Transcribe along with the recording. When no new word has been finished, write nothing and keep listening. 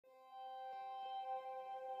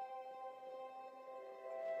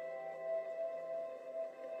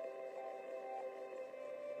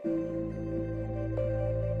In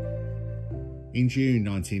June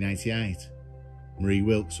 1988, Marie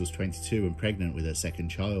Wilks was 22 and pregnant with her second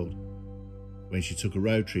child when she took a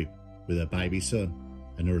road trip with her baby son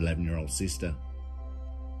and her 11-year-old sister.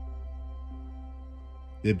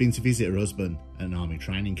 They had been to visit her husband at an army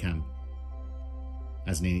training camp.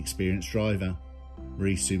 As an inexperienced driver,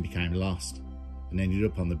 Marie soon became lost and ended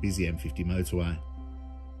up on the busy M50 motorway.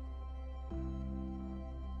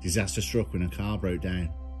 Disaster struck when her car broke down.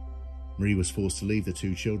 Marie was forced to leave the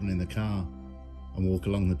two children in the car and walk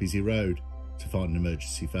along the busy road to find an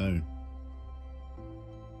emergency phone.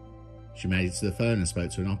 She made it to the phone and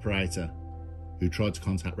spoke to an operator who tried to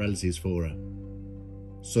contact relatives for her.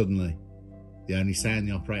 Suddenly, the only sound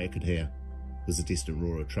the operator could hear was the distant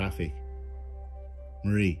roar of traffic.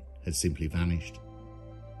 Marie had simply vanished.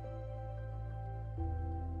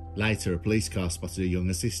 Later, a police car spotted her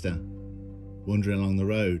younger sister wandering along the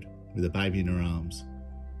road with a baby in her arms.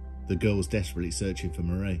 The girl was desperately searching for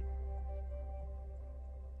Marie.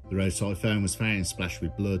 The roadside phone was found splashed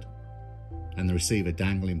with blood and the receiver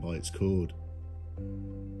dangling by its cord.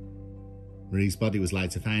 Marie's body was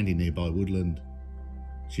later found in nearby woodland.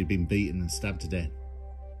 She had been beaten and stabbed to death.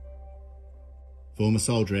 Former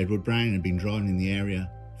soldier Edward Brown had been driving in the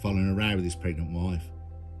area following a row with his pregnant wife.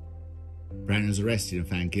 Brown was arrested and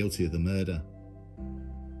found guilty of the murder.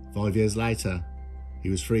 5 years later, he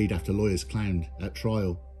was freed after lawyers claimed at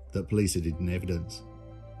trial that police had hidden evidence.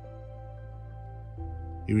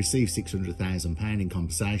 He received £600,000 in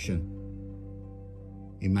compensation.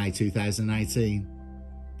 In May 2018,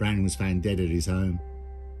 Brown was found dead at his home.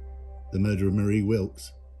 The murder of Marie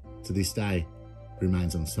Wilks, to this day,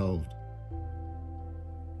 remains unsolved.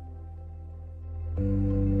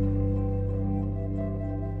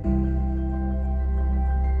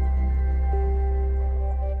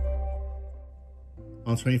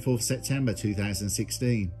 On 24th September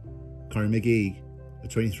 2016, Corrie McKeague, a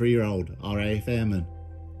 23-year-old RAF airman,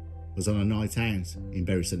 was on a night out in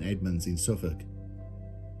Bury St Edmunds in Suffolk.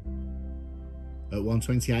 At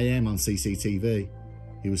 1:20 AM on CCTV,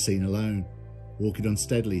 he was seen alone, walking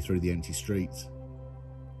unsteadily through the empty streets.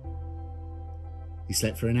 He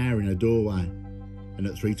slept for an hour in a doorway, and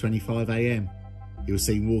at 3:25 AM, he was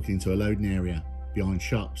seen walking into a loading area behind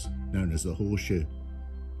shops known as the Horseshoe.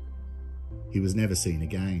 He was never seen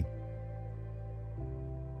again.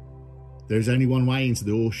 There is only one way into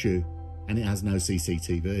the Horseshoe, and it has no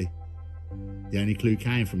CCTV. The only clue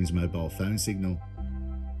came from his mobile phone signal,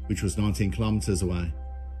 which was 19 kilometres away.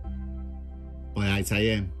 By 8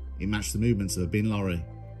 AM, it matched the movements of a bin lorry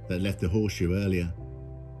that left the Horseshoe earlier.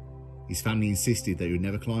 His family insisted that he would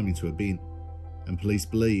never climb into a bin, and police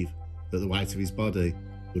believe that the weight of his body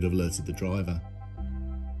would have alerted the driver.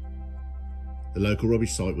 The local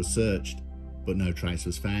rubbish site was searched, but no trace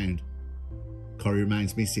was found. Corrie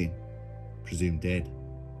remains missing, presumed dead.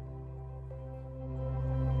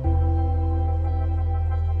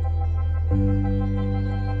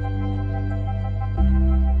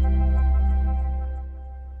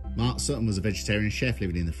 Mark Sutton was a vegetarian chef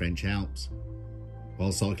living in the French Alps.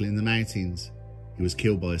 While cycling in the mountains, he was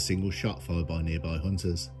killed by a single shot followed by nearby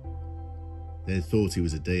hunters. They had thought he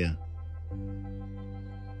was a deer.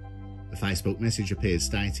 A Facebook message appeared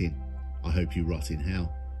stating, "I hope you rot in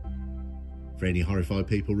hell." For any horrified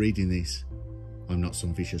people reading this, I'm not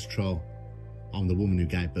some vicious troll. I'm the woman who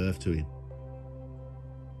gave birth to him.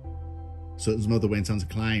 Sutton's mother went on to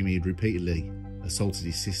claim he had repeatedly assaulted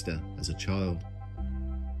his sister as a child.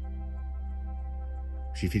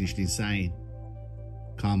 She finished in saying,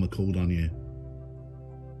 "Karma called on you.